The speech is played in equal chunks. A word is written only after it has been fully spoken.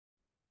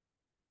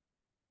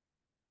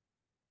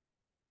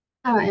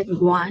Hello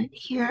everyone,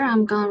 here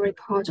I'm going to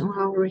report on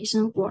our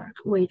recent work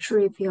which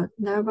reviewed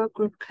neural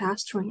group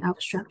clustering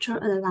of structural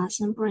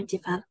adolescent brain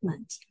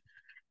development.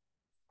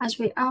 As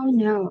we all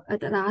know,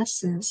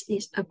 adolescence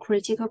is a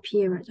critical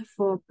period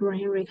for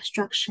brain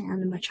reconstruction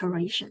and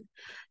maturation.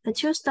 The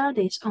two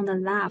studies on the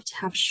left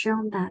have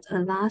shown that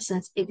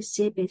adolescents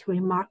exhibit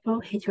remarkable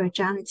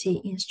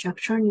heterogeneity in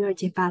structural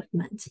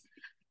neurodevelopment.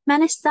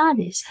 Many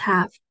studies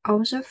have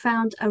also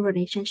found a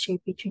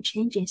relationship between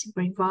changes in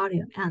brain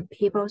volume and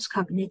people's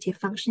cognitive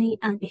functioning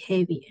and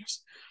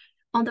behaviors.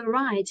 On the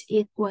right,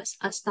 it was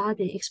a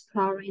study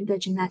exploring the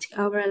genetic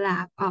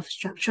overlap of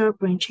structural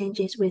brain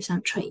changes with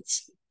some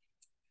traits.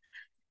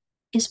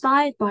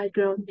 Inspired by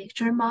growth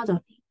mixture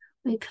modeling,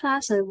 we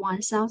classed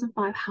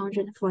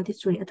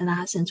 1,543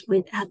 adolescents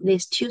with at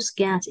least two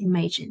scans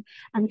imaging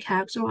and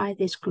characterized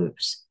these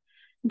groups.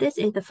 This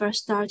is the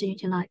first study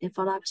utilizing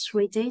follow-up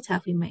 3 data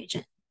of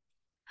imaging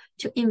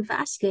to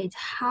investigate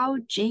how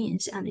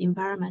genes and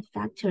environment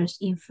factors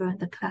influence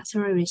the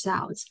clustering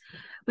results.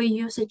 We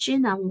use a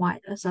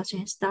genome-wide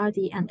association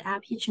study and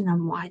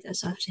epigenome-wide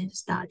association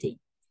study.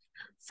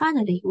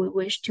 Finally, we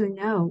wish to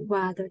know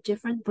whether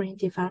different brain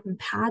development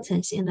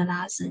patterns in the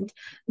adolescent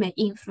may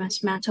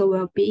influence mental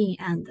well-being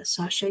and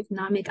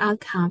socioeconomic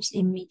outcomes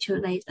in mid to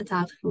late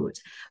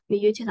adulthood. We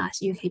utilize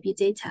UKB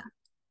data.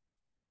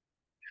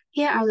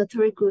 Here are the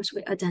 3 groups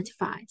we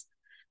identified.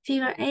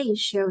 Figure A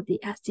showed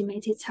the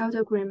estimated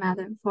total gray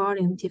matter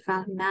volume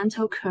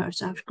developmental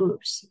curves of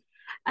groups.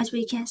 As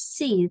we can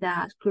see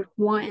that group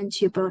 1 and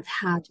 2 both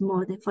had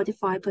more than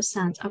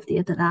 45% of the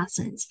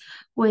adolescents,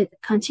 with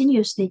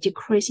continuously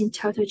decreasing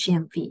total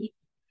GMV.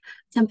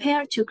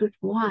 Compared to group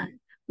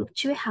 1, group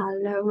 2 had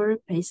lower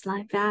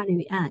baseline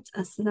value and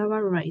a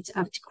slower rate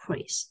of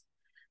decrease.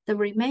 The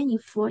remaining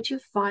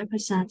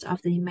 45%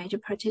 of the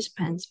imaging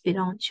participants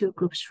belong to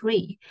group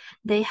 3.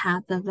 They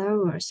had the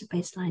lowest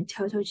baseline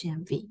total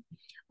GMV,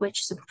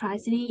 which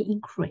surprisingly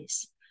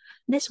increased.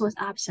 This was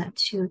opposite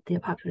to the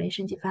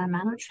population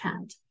developmental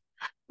trend.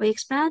 We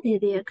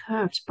expanded their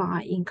curves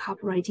by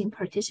incorporating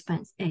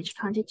participants aged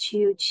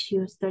 22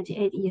 to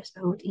 38 years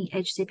old in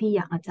HCP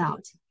young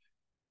adult.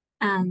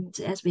 And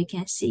as we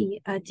can see,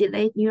 a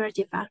delayed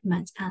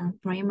neurodevelopment and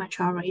brain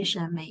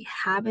maturation may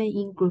happen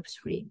in group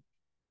 3.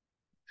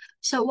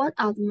 So what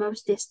are the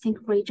most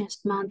distinct regions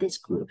among these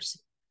groups?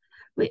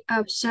 We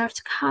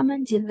observed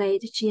common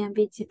delayed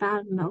GMV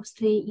developed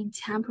mostly in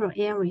temporal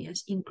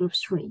areas in group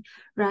 3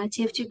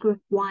 relative to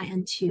group 1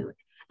 and 2,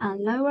 and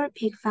lower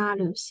peak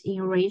values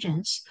in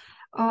regions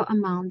or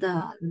among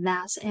the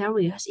last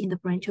areas in the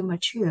brain to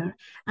mature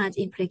and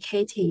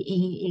implicated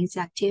in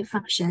executive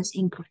functions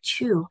in group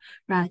 2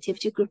 relative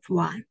to group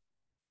 1.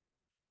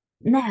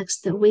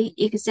 Next, we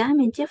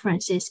examine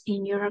differences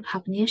in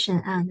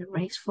neurocognition and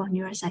risk for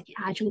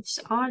neuropsychiatric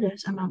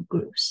disorders among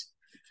groups.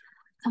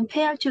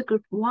 Compared to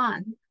group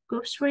 1,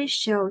 group 3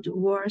 showed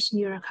worse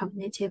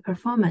neurocognitive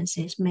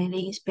performances,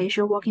 mainly in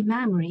spatial working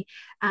memory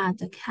and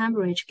the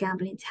Cambridge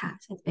gambling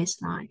test at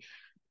baseline.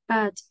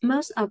 But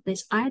most of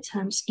these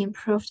items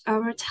improved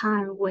over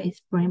time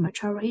with brain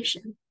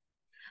maturation.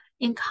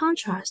 In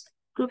contrast,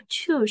 Group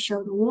 2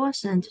 showed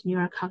worsened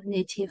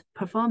neurocognitive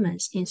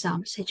performance in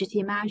some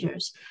CGT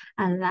measures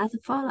and less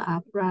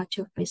follow-up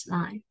relative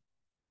baseline.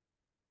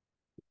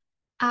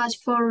 As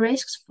for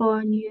risks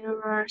for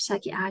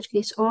neuropsychiatric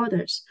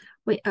disorders,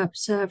 we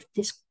observed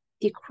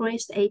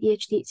decreased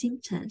ADHD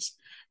symptoms,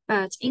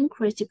 but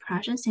increased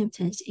depression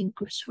symptoms in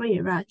Group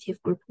 3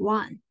 relative Group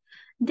 1.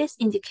 This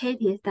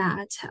indicated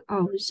that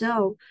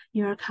although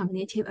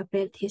neurocognitive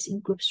abilities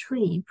in Group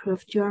 3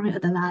 improved during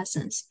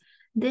adolescence,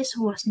 this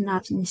was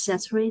not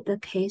necessarily the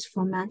case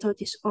for mental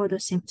disorder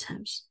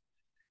symptoms.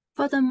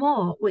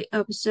 Furthermore, we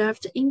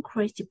observed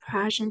increased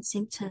depression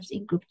symptoms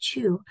in Group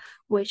 2,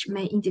 which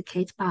may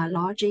indicate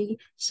biology,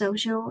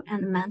 social,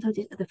 and mental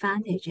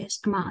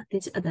disadvantages among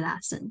these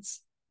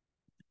adolescents.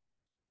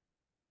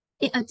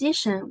 In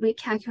addition, we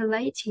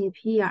calculated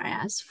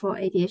PRS for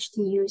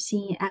ADHD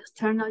using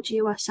external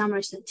GWAS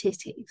summary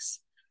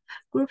statistics.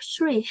 Group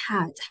 3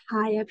 had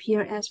higher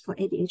PRS for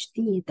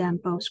ADHD than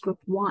both Group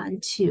 1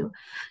 and 2.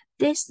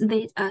 This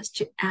led us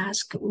to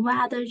ask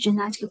whether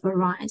genetic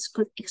variants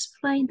could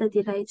explain the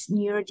delayed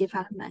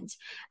neurodevelopment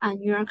and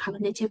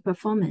neurocognitive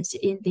performance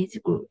in this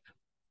group.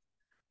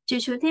 Due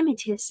to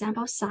limited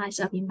sample size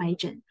of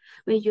imaging,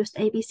 we used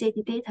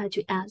ABCD data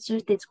to answer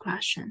this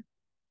question.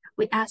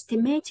 We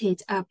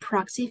estimated a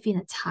proxy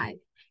phenotype.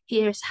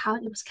 Here's how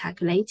it was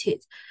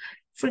calculated.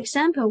 For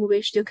example, we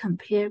wish to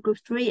compare Group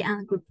 3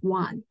 and Group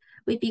 1.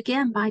 We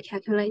began by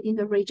calculating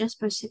the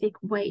region-specific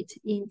weight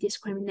in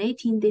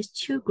discriminating these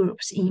two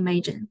groups in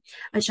imaging,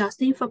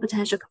 adjusting for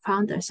potential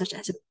confounders such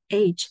as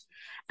age,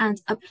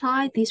 and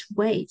apply these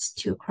weights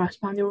to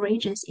corresponding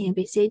regions in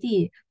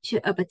ABCD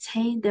to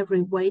obtain the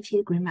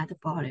reweighted gray matter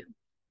volume.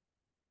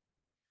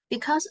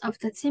 Because of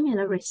the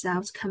similar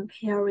results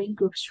comparing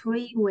Group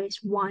 3 with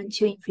 1,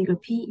 2 in Figure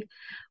P,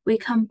 we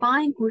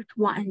combine Group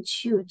 1 and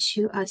 2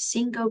 to a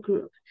single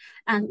group,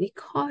 and we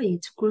call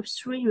it Group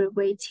 3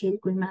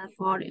 reweighted gray matter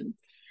volume.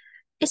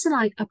 It's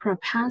like a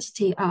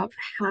propensity of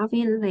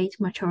having late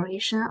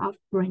maturation of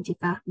brain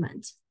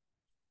development.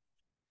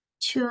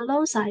 Two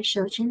loci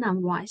show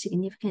genome-wide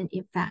significant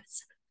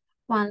effects.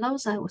 One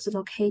loci was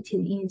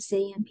located in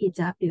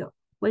CMPW,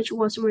 which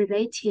was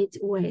related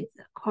with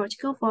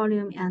cortical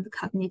volume and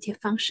cognitive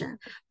function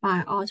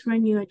by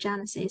altering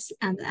neurogenesis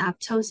and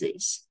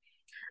apoptosis.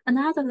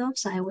 Another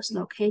loci was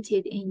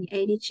located in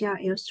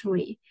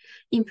ADGRL3,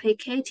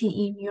 implicating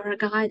in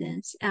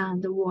neuroguidance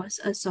and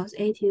was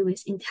associated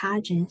with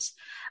intelligence,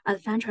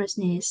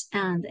 adventurousness,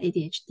 and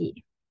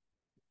ADHD.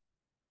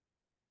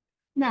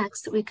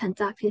 Next, we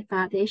conducted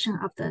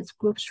validation of the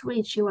Group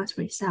 3 GWAS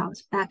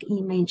results back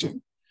in May.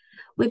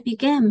 We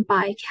began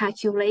by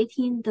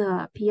calculating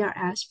the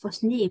PRS for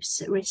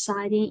SNPs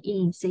residing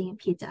in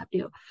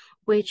CMPW,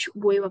 which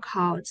we will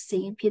call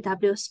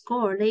CMPW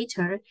score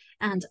later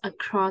and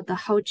across the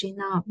whole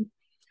genome,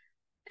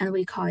 and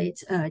we call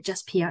it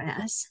just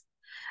PRS.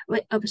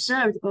 We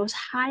observed both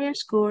higher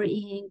score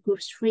in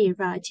Group 3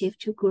 relative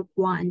to Group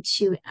 1,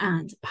 2,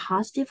 and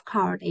positive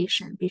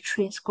correlation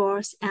between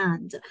scores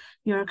and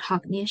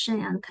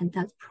neurocognition and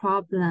conduct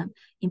problem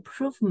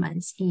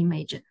improvements in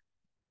imaging.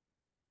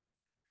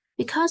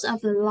 Because of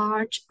the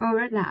large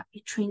overlap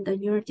between the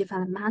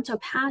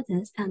neurodevelopmental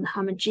patterns and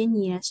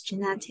homogeneous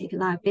genetic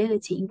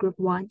liability in Group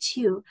 1 and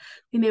 2,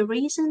 we may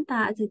reason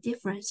that the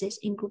differences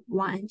in Group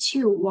 1 and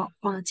 2 were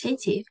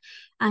quantitative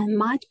and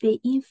might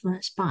be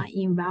influenced by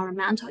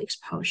environmental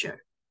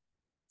exposure.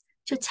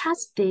 To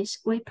test this,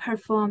 we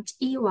performed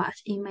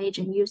EWAT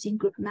imaging using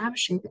group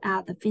membership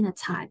at the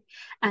phenotype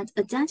and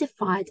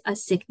identified a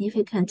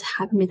significant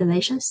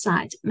hypermethylation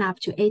site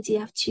mapped to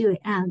ATF2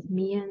 and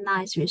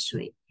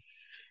miR933.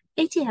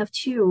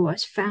 ATF2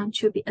 was found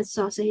to be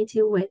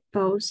associated with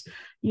both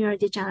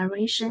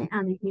neurodegeneration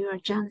and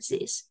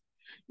neurogenesis.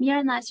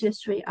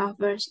 miR933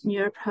 offers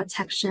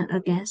neuroprotection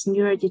against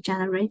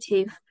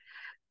neurodegenerative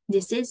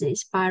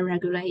diseases by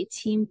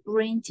regulating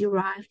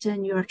brain-derived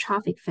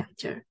neurotrophic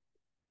factor.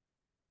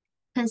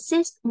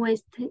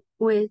 Consistent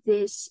with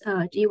these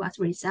GWAS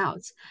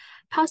results,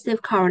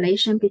 positive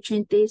correlation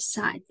between these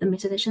sites, the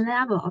methylation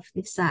level of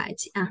these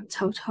sites, and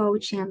total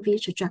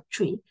GMV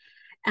trajectory,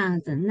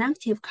 and the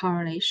negative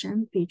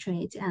correlation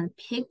between it and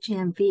peak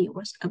GMV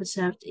was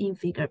observed in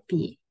Figure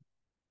B.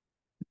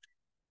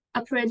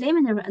 A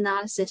preliminary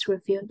analysis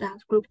revealed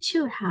that Group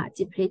 2 had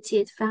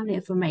depleted family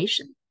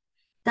information.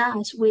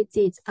 Thus, we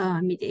did a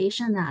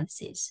mediation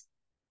analysis.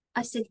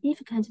 A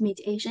significant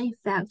mediation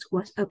effect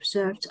was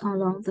observed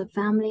along the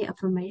family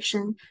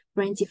information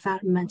brain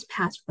development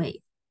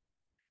pathway.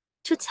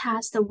 To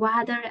test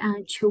whether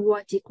and to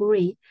what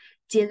degree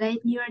delayed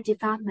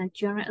neurodevelopment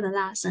during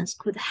adolescence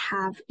could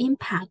have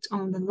impact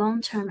on the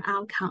long-term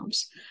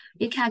outcomes,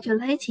 we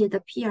calculated the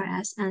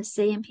PRS and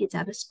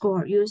CMPW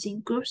score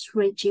using Group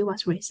 3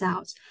 GWAS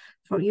results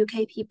for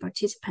UKP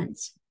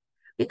participants.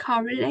 We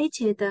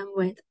correlated them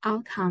with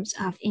outcomes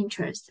of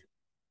interest.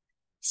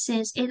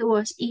 Since it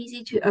was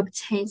easy to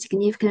obtain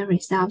significant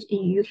results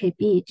in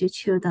UKB due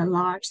to the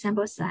large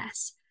sample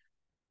size,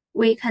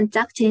 we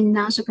conducted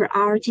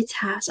non-superiority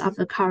tests of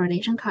the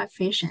correlation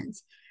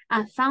coefficients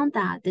and found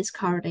that these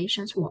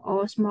correlations were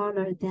all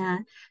smaller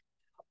than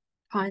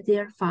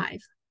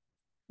 0.05.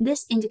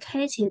 This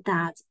indicated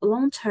that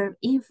long-term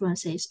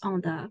influences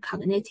on the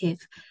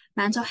cognitive,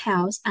 mental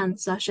health, and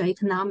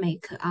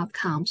socioeconomic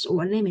outcomes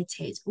were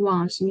limited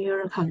once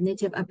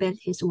neurocognitive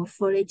abilities were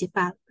fully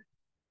developed.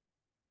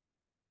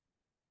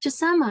 To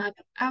sum up,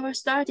 our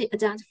study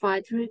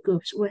identified 3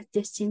 groups with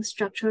distinct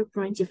structural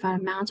brain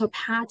developmental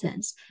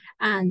patterns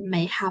and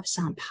may have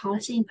some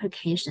policy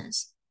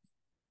implications.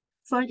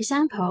 For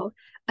example,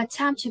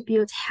 attempt to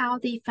build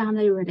healthy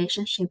family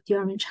relationships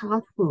during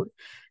childhood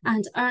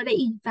and early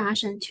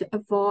intervention to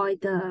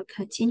avoid the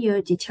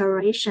continued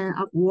deterioration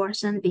of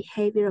worsened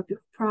behavioral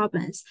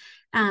problems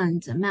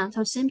and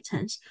mental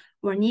symptoms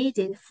were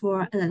needed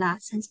for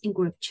adolescents in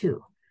Group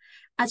 2.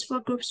 As for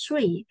Group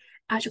 3,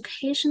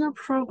 educational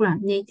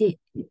programs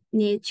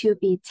need to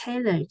be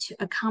tailored to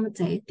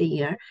accommodate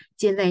their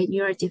delayed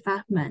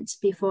neurodevelopment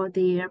before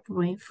their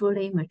brain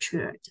fully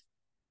matured.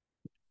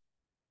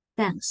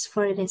 Thanks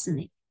for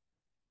listening.